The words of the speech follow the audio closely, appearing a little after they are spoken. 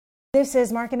This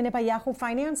is Market Minute by Yahoo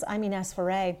Finance. I'm Ines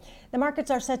Ferre. The markets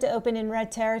are set to open in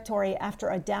red territory after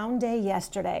a down day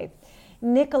yesterday.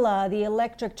 Nikola, the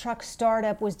electric truck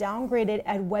startup, was downgraded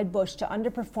at Wedbush to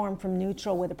underperform from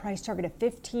neutral with a price target of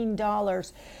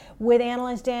 $15. With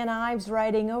analyst Dan Ives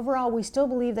writing, overall, we still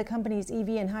believe the company's EV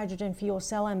and hydrogen fuel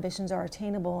cell ambitions are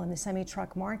attainable in the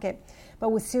semi-truck market, but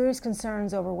with serious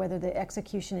concerns over whether the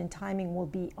execution and timing will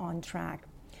be on track.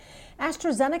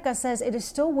 AstraZeneca says it is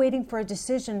still waiting for a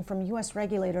decision from U.S.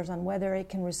 regulators on whether it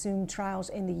can resume trials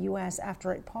in the U.S.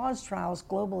 after it paused trials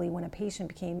globally when a patient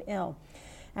became ill.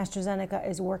 AstraZeneca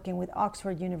is working with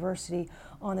Oxford University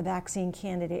on the vaccine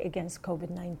candidate against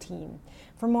COVID-19.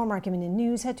 For more market minute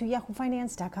news, head to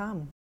yahoofinance.com.